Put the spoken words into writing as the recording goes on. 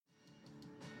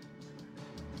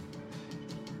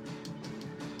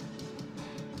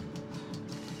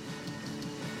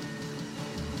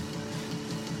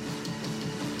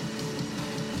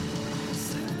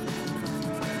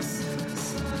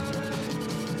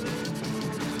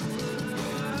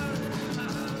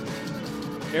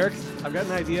Eric, I've got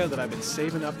an idea that I've been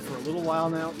saving up for a little while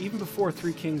now, even before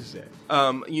Three Kings Day.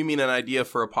 You mean an idea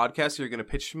for a podcast you're going to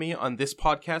pitch to me on this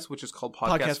podcast, which is called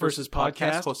Podcast versus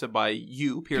Podcast, hosted by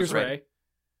you, Piers Ray.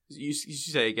 You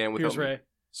say it again without Piers Ray.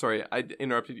 Sorry, I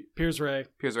interrupted you. Piers Ray.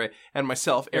 And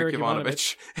myself, Eric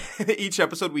Ivanovich. Each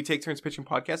episode, we take turns pitching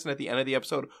podcasts, and at the end of the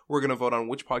episode, we're going to vote on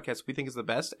which podcast we think is the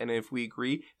best, and if we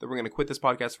agree that we're going to quit this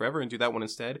podcast forever and do that one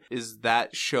instead. Is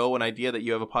that show an idea that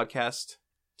you have a podcast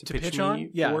to pitch me on?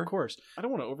 Yeah, for? Of course. I don't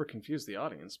want to over-confuse the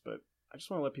audience, but I just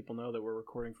want to let people know that we're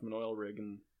recording from an oil rig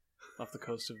off the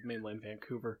coast of mainland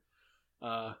Vancouver.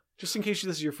 Just in case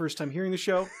this is your first time hearing the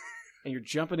show, and you're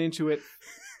jumping into it,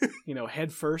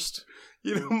 head first.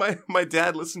 My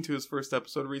dad listened to his first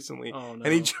episode recently, and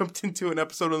he jumped into an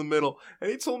episode in the middle, and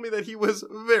he told me that he was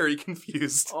very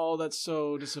confused. Oh, that's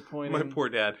so disappointing. My poor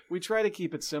dad. We try to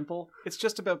keep it simple. It's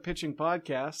just about pitching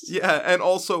podcasts. Yeah, and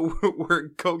also we're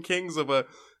co-kings of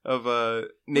a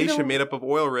nation made up of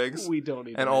oil rigs. We don't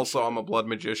need. And also, I'm a blood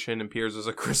magician, and Piers is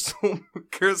a crystal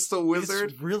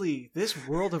wizard. It's really, this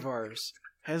world of ours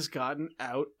has gotten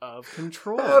out of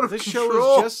control. This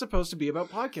show is just supposed to be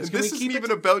about podcasts. This isn't even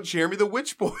about Jeremy the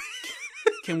Witch Boy.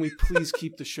 Can we please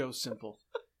keep the show simple?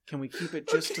 Can we keep it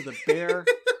just to the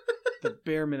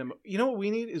bare minimum? You know what we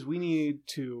need is we need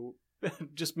to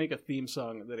just make a theme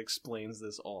song that explains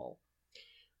this all.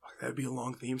 That'd be a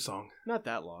long theme song. Not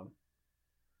that long.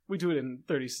 We do it in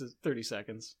 30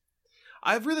 seconds.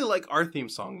 I really like our theme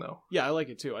song, though. Yeah, I like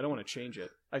it too. I don't want to change it.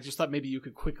 I just thought maybe you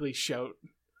could quickly shout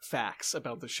facts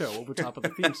about the show over top of the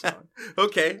theme song.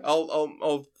 Okay,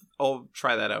 I'll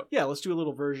try that out. Yeah, let's do a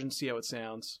little version, see how it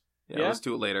sounds. Yeah, let's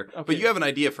do it later. Okay. But you have an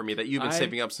idea for me that you've been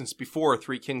saving up since before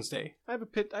Three Kings Day. I have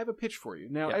a pitch for you.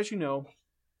 Now, as you know,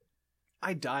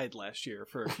 I died last year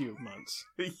for a few months.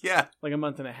 Yeah. Like a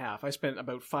month and a half. I spent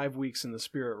about 5 weeks in the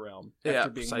spirit realm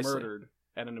after being murdered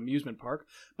at an amusement park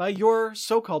by your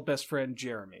so-called best friend,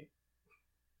 Jeremy.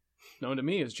 Known to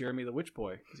me as Jeremy the Witch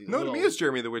Boy. Known to me as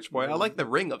Jeremy the Witch Boy. I like the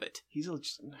ring of it. He's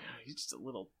just a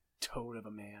little toad of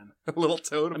a man. A little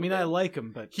toad of a man? I like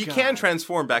him, but he can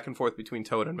transform back and forth between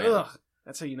toad and man. Ugh,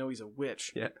 that's how you know he's a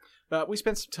witch. Yeah. But we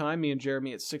spent some time, me and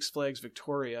Jeremy, at Six Flags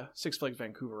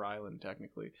Vancouver Island,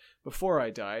 technically, before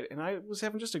I died, and I was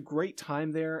having just a great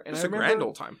time there. And a grand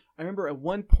old time. I remember at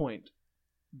one point,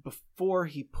 before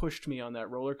he pushed me on that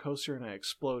roller coaster and I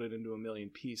exploded into a million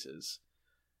pieces,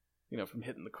 from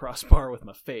hitting the crossbar with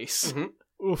my face.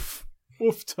 Mm-hmm. Oof.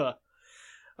 Oofta.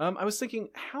 I was thinking,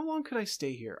 how long could I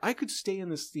stay here? I could stay in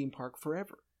this theme park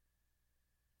forever.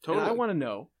 Totally. And I want to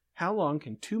know, how long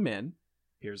can two men,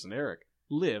 Piers and Eric,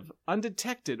 live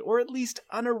undetected or at least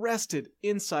unarrested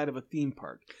inside of a theme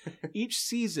park? Each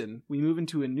season, we move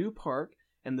into a new park,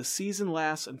 and the season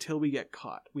lasts until we get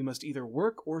caught. We must either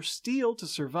work or steal to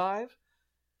survive.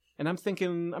 And I'm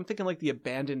thinking like the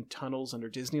abandoned tunnels under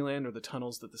Disneyland, or the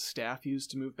tunnels that the staff used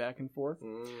to move back and forth.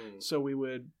 So we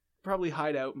would probably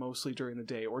hide out mostly during the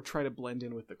day or try to blend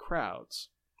in with the crowds.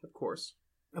 Of course.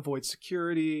 Avoid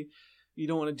security. You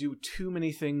don't want to do too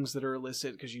many things that are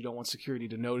illicit because you don't want security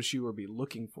to notice you or be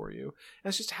looking for you. And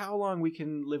it's just how long we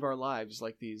can live our lives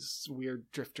like these weird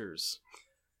drifters.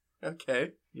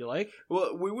 Okay. You like?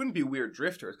 Well, we wouldn't be weird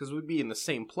drifters because we'd be in the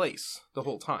same place the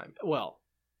whole time. Well,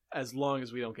 as long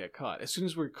as we don't get caught. As soon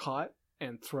as we're caught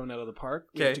and thrown out of the park,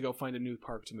 we have to go find a new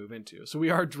park to move into. So we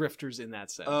are drifters in that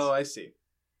sense. Oh, I see.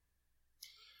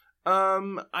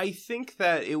 I think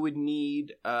that it would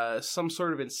need some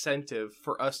sort of incentive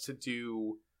for us to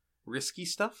do risky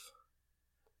stuff.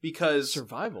 Because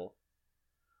survival.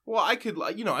 Well, I could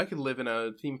live in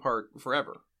a theme park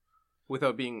forever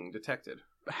without being detected.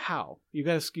 How? You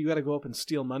gotta go up and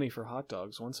steal money for hot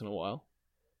dogs once in a while.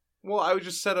 Well, I would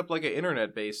just set up like an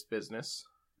internet-based business.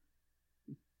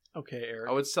 Okay, Eric.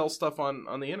 I would sell stuff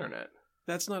on the internet.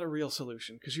 That's not a real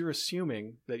solution, because you're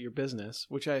assuming that your business,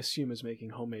 which I assume is making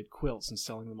homemade quilts and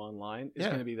selling them online, is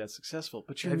going to be that successful.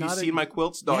 But have you seen my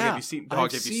quilts, dog? Have you seen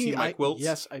my quilts?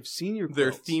 Yes, I've seen your quilts.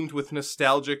 They're themed with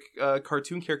nostalgic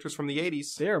cartoon characters from the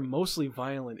 80s. They are mostly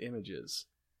violent images.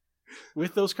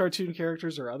 With those cartoon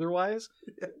characters or otherwise,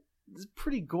 it's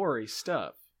pretty gory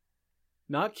stuff.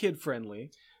 Not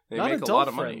kid-friendly. They not make a lot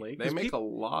of money. They make a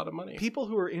lot of money. People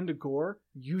who are into gore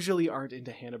usually aren't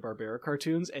into Hanna-Barbera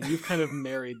cartoons, and you've kind of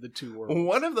married the two worlds.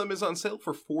 One of them is on sale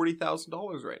for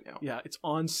 $40,000 right now. Yeah, it's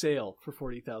on sale for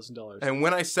 $40,000. And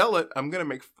when I sell it, I'm going to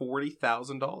make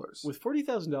 $40,000. With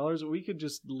 $40,000, we could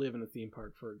just live in a theme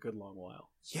park for a good long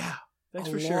while. Yeah, Thanks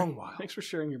for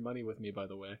sharing your money with me, by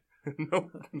the way.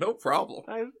 No problem.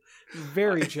 I'm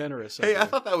very generous. Hey, I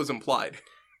thought that was implied.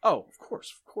 Oh, of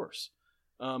course.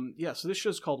 So this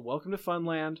show's called Welcome to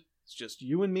Funland. It's just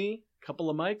you and me, couple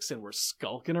of mics, and we're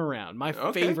skulking around. My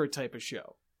Okay. favorite type of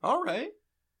show. All right.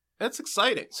 That's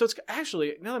exciting. So it's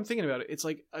actually, now that I'm thinking about it, it's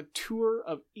like a tour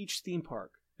of each theme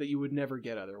park that you would never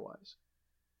get otherwise.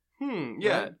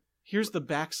 Yeah. Right? Here's the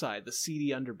backside, the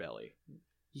seedy underbelly.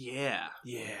 Yeah.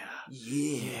 Yeah.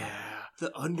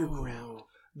 The underground. Ooh.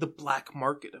 The black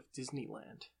market of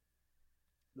Disneyland.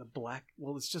 The black,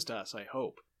 well, it's just us, I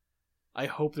hope. I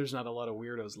hope there's not a lot of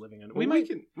weirdos living under. Well,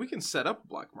 we can set up a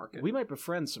black market. We might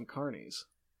befriend some carnies.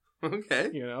 Okay.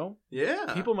 You know?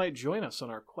 Yeah. People might join us on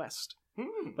our quest.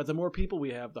 But the more people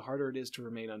we have, the harder it is to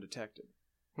remain undetected.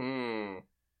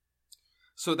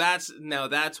 So that's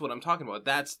what I'm talking about.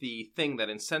 That's the thing that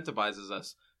incentivizes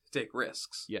us to take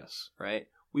risks. Yes. Right?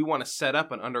 We want to set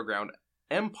up an underground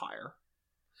empire.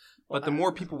 But the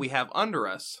more people we have under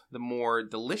us, the more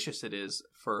delicious it is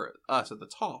for us at the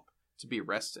top to be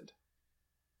arrested.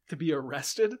 To be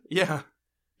arrested? Yeah.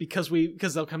 Because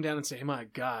they'll come down and say, my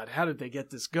God, how did they get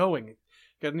this going?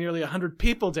 Got nearly 100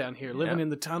 people down here living in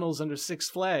the tunnels under Six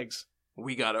Flags.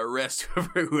 We gotta arrest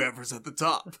whoever's at the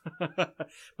top.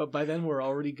 But by then we're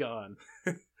already gone.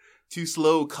 Too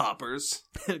slow, coppers.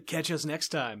 Catch us next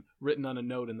time, written on a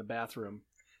note in the bathroom.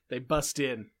 They bust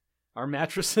in. Our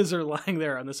mattresses are lying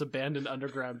there on this abandoned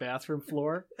underground bathroom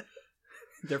floor.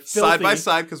 They're filthy. Side by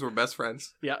side because we're best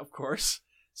friends. Yeah, of course.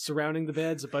 Surrounding the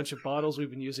beds, a bunch of bottles we've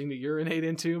been using to urinate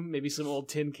into, maybe some old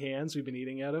tin cans we've been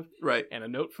eating out of. Right. And a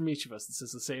note from each of us that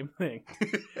says the same thing.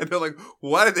 And they're like,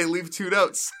 why did they leave 2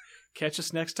 notes? Catch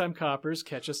us next time, coppers.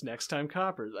 Catch us next time,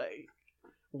 coppers.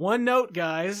 One note,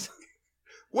 guys.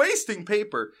 Wasting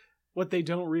paper. What they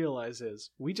don't realize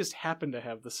is we just happen to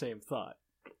have the same thought.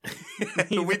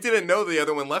 We didn't know the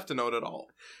other one left a note at all.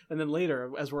 And then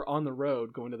later, as we're on the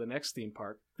road going to the next theme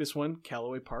park, this one,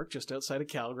 Callaway Park, just outside of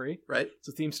Calgary. Right. It's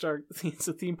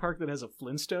a theme park that has a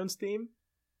Flintstones theme.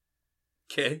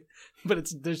 Okay. But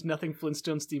there's nothing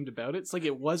Flintstones themed about it. It's like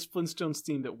it was Flintstones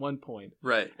themed at one point.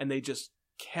 Right. And they just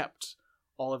kept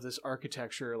all of this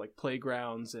architecture, like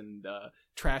playgrounds and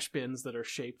trash bins that are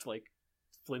shaped like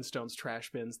Flintstones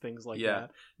trash bins, things like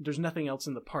that. There's nothing else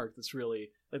in the park that's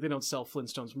really, like, they don't sell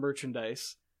Flintstones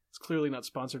merchandise. It's clearly not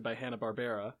sponsored by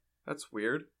Hanna-Barbera. That's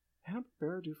weird.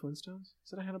 Hanna-Barbera do Flintstones?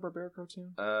 Is it a Hanna-Barbera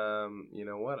cartoon? You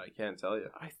know what? I can't tell you.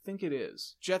 I think it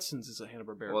is. Jetsons is a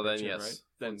Hanna-Barbera well, then cartoon, yes. right?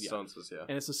 Then Flintstones is, yeah.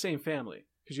 And it's the same family,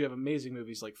 because you have amazing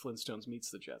movies like Flintstones meets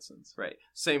the Jetsons. Right.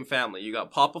 Same family. You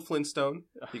got Papa Flintstone,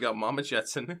 you got Mama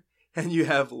Jetson, and you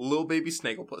have little baby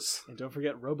Snagglepuss. And don't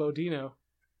forget Robo Dino.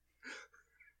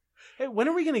 Hey, when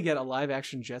are we going to get a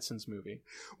live-action Jetsons movie?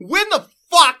 When the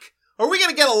fuck are we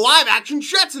going to get a live-action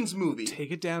Jetsons movie?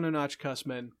 Take it down a notch,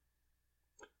 Cussman.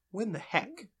 When the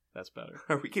heck That's better.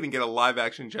 are we going to get a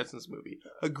live-action Jetsons movie?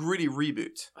 A gritty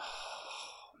reboot.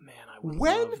 Oh, man, I would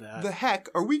when love that. the heck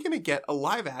are we going to get a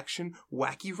live-action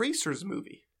Wacky Racers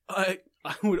movie? I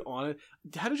would honestly...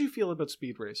 How did you feel about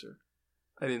Speed Racer?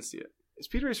 I didn't see it.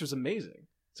 Speed Racer's amazing.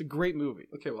 It's a great movie.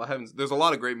 Okay, well, there's a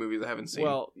lot of great movies I haven't seen.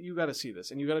 Well, you got to see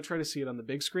this, and you got to try to see it on the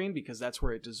big screen because that's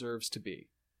where it deserves to be.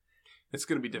 It's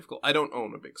going to be difficult. I don't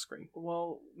own a big screen.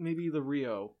 Well, maybe the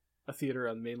Rio, a theater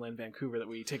on mainland Vancouver that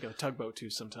we take a tugboat to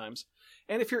sometimes.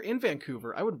 And if you're in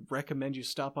Vancouver, I would recommend you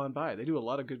stop on by. They do a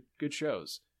lot of good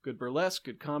shows. Good burlesque,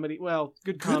 good comedy. Well,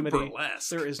 good comedy. Good burlesque.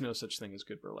 There is no such thing as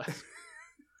good burlesque.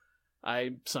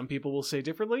 Some people will say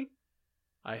differently.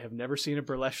 I have never seen a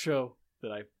burlesque show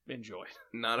that I enjoy.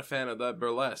 Not a fan of that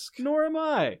burlesque. Nor am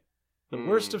I. The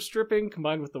worst of stripping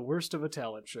combined with the worst of a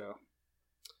talent show.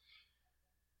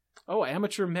 Oh,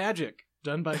 amateur magic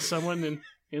done by someone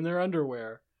in their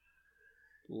underwear.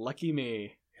 Lucky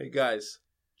me. Hey guys,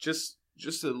 just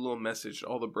a little message to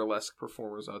all the burlesque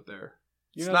performers out there.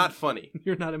 It's not funny.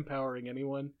 You're not empowering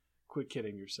anyone. Quit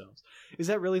kidding yourselves. Is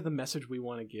that really the message we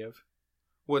want to give?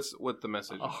 What's the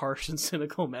message? A harsh and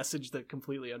cynical message that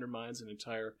completely undermines an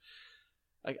entire...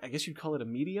 I guess you'd call it a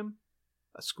medium?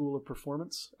 A school of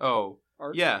performance? Oh,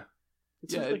 art? Yeah. It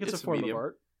seems like it's a form of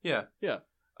art. Yeah. Yeah.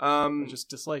 I just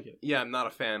dislike it. Yeah, I'm not a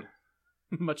fan.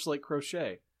 Much like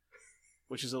crochet,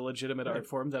 which is a legitimate art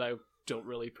form that I don't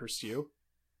really pursue.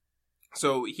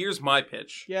 So here's my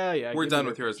pitch. Yeah. We're done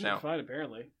with yours now. Fine,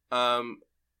 apparently. I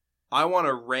want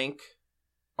to rank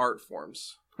art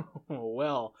forms. Oh,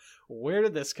 well, where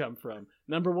did this come from?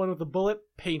 Number 1 with the bullet,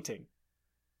 painting.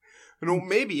 No,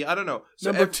 maybe. I don't know.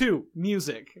 So Number 2,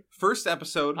 music. First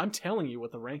episode. I'm telling you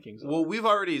what the rankings are. Well, we've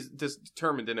already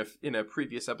determined in a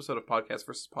previous episode of Podcast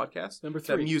versus Podcast Number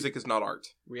 3, that music is not art.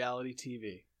 Reality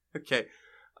TV. Okay.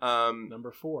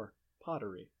 Number 4,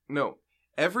 pottery. No.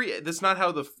 That's not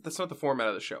the format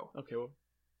of the show. Okay, well.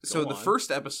 So the first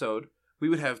episode, we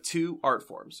would have 2 art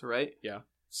forms, right? Yeah.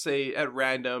 Say at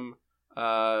random,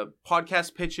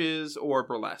 podcast pitches or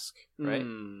burlesque, right?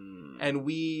 Mm. And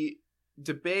we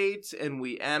debate and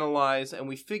we analyze and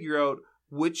we figure out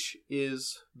which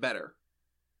is better.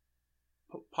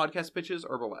 Podcast pitches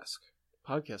or burlesque?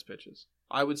 Podcast pitches.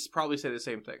 I would probably say the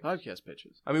same thing. Podcast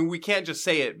pitches. I mean, we can't just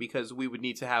say it because we would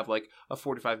need to have like a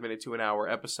 45-minute to an hour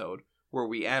episode where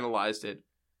we analyzed it.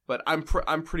 But I'm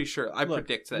pretty sure,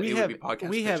 predict that it would be podcast pitches.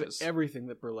 We have everything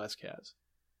that burlesque has.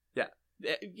 Yeah.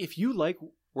 If you like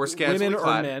we're scantily women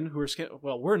clad. or men who are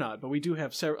well, we're not, but we do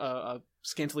have a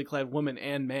scantily clad woman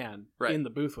and man in the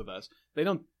booth with us. They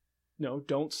don't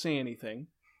say anything.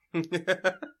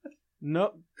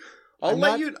 No. I'll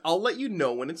let you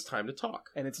know when it's time to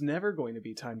talk. And it's never going to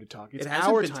be time to talk. It's it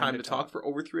hasn't our been time to talk for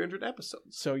over 300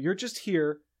 episodes. So you're just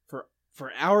here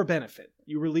for our benefit.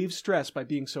 You relieve stress by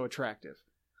being so attractive.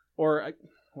 Or,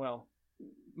 well,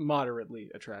 moderately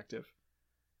attractive.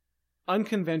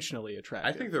 Unconventionally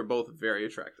attractive. I think they're both very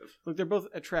attractive. Look, they're both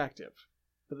attractive.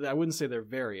 But I wouldn't say they're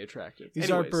very attractive. These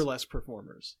are burlesque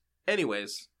performers.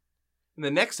 Anyways, in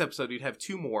the next episode, you'd have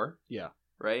 2 more. Yeah.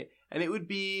 Right? And it would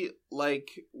be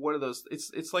like one of those,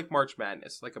 it's like March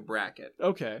Madness, like a bracket.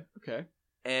 Okay.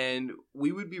 And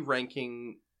we would be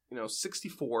ranking,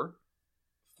 64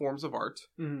 forms of art.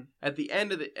 Mm-hmm. At the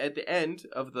end of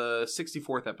the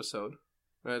 64th episode,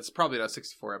 it's probably not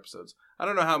 64 episodes. I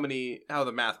don't know how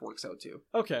the math works out to.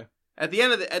 Okay. At the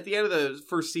end of the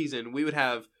first season, we would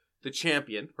have the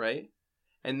champion, right?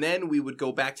 And then we would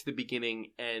go back to the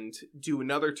beginning and do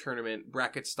another tournament,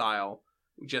 bracket style,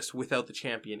 just without the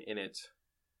champion in it,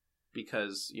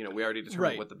 because we already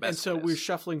determined what the best. And so one is. we're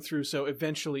shuffling through. So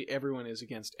eventually, everyone is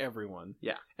against everyone.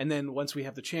 Yeah. And then once we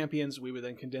have the champions, we would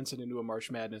then condense it into a March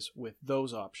Madness with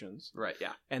those options. Right.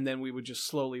 Yeah. And then we would just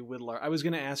slowly whittle I was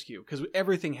going to ask you because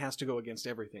everything has to go against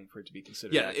everything for it to be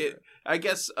considered. Yeah. I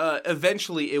guess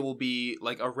eventually it will be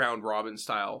like a round robin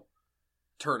style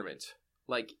tournament.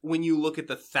 Like, when you look at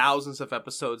the thousands of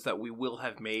episodes that we will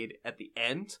have made at the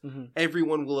end,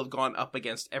 everyone will have gone up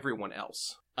against everyone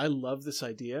else. I love this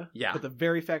idea. Yeah. But the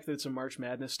very fact that it's a March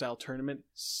Madness style tournament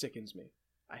sickens me.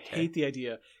 I hate the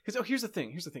idea. Because, here's the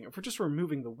thing. If we're just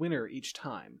removing the winner each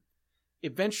time,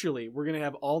 eventually we're going to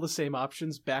have all the same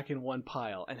options back in one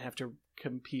pile and have to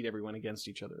compete everyone against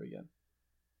each other again.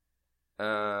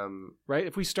 Right?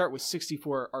 If we start with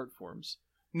 64 art forms.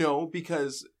 No,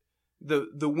 because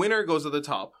the winner goes at the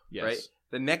top, yes. Right?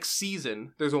 The next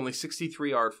season, there's only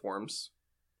 63 art forms,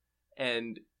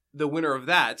 and the winner of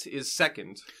that is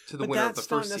second to the winner of the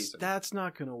first season. That's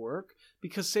not going to work,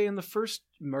 because say in the first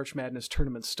March Madness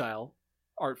tournament style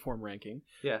art form ranking,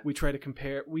 we try to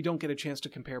compare, we don't get a chance to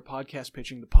compare podcast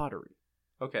pitching to pottery.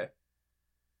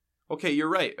 Okay, you're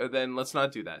right. Then let's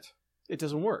not do that. It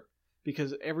doesn't work.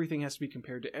 Because everything has to be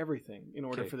compared to everything in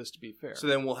order for this to be fair. So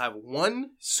then we'll have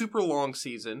one super long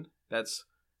season that's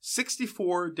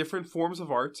 64 different forms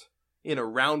of art in a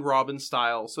round robin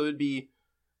style. So it'd be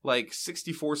like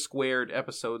 64 squared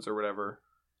episodes or whatever.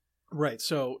 Right.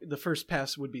 So the first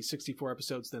pass would be 64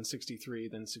 episodes, then 63,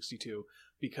 then 62,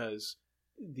 because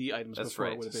the items before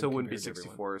would have been. So it wouldn't be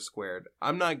 64 squared.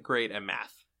 I'm not great at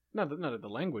math. Not at the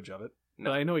language of it.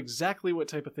 No. But I know exactly what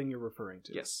type of thing you're referring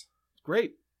to. Yes.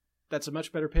 Great. That's a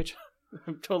much better pitch.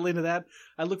 I'm totally into that.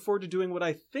 I look forward to doing what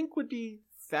I think would be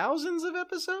thousands of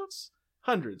episodes.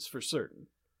 Hundreds, for certain.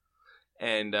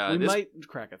 And we might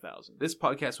crack 1,000. This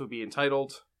podcast would be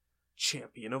entitled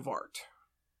Champion of Art.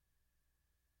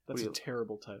 That's a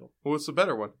terrible title. Well, what's the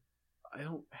better one? I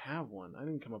don't have one. I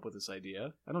didn't come up with this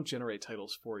idea. I don't generate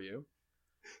titles for you.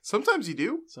 Sometimes you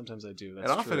do. Sometimes I do.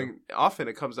 That's true. And often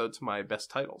it comes out to my best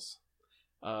titles.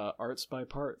 Arts by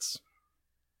Parts.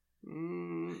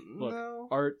 Look, no.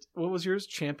 Art. What was yours?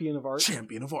 Champion of Art?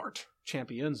 Champion of Art.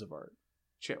 Champions of Art.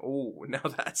 Oh, now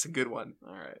that's a good one.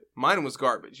 All right. Mine was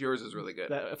garbage. Yours is really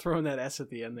good. Throwing that S at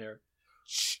the end there.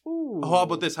 Ooh. Oh, how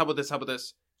about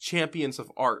this? Champions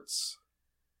of Arts.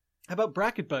 How about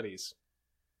Bracket Buddies?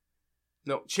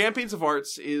 No, Champions of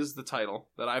Arts is the title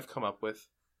that I've come up with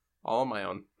all on my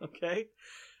own. Okay.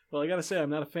 Well, I gotta say, I'm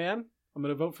not a fan. I'm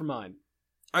gonna vote for mine.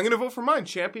 I'm going to vote for mine,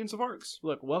 Champions of Arts.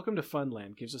 Look, Welcome to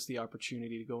Funland gives us the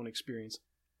opportunity to go and experience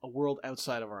a world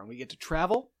outside of our own. We get to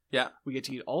travel. Yeah. We get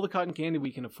to eat all the cotton candy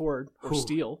we can afford or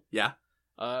steal. Yeah.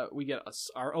 We get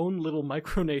our own little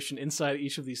micronation inside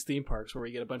each of these theme parks where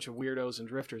we get a bunch of weirdos and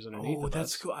drifters underneath of us. Oh,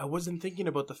 that's cool. I wasn't thinking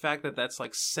about the fact that that's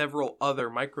like several other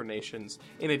micronations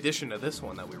in addition to this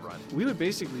one that we run. We would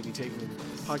basically be taking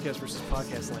Podcast versus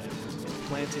Podcast Land and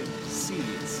planting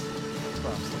seeds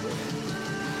across the world.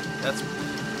 I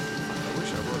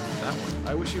wish I wrote that one.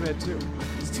 I wish you had too.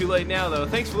 It's too late now, though.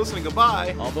 Thanks for listening.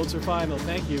 Goodbye. All votes are final.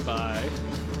 Thank you. Bye.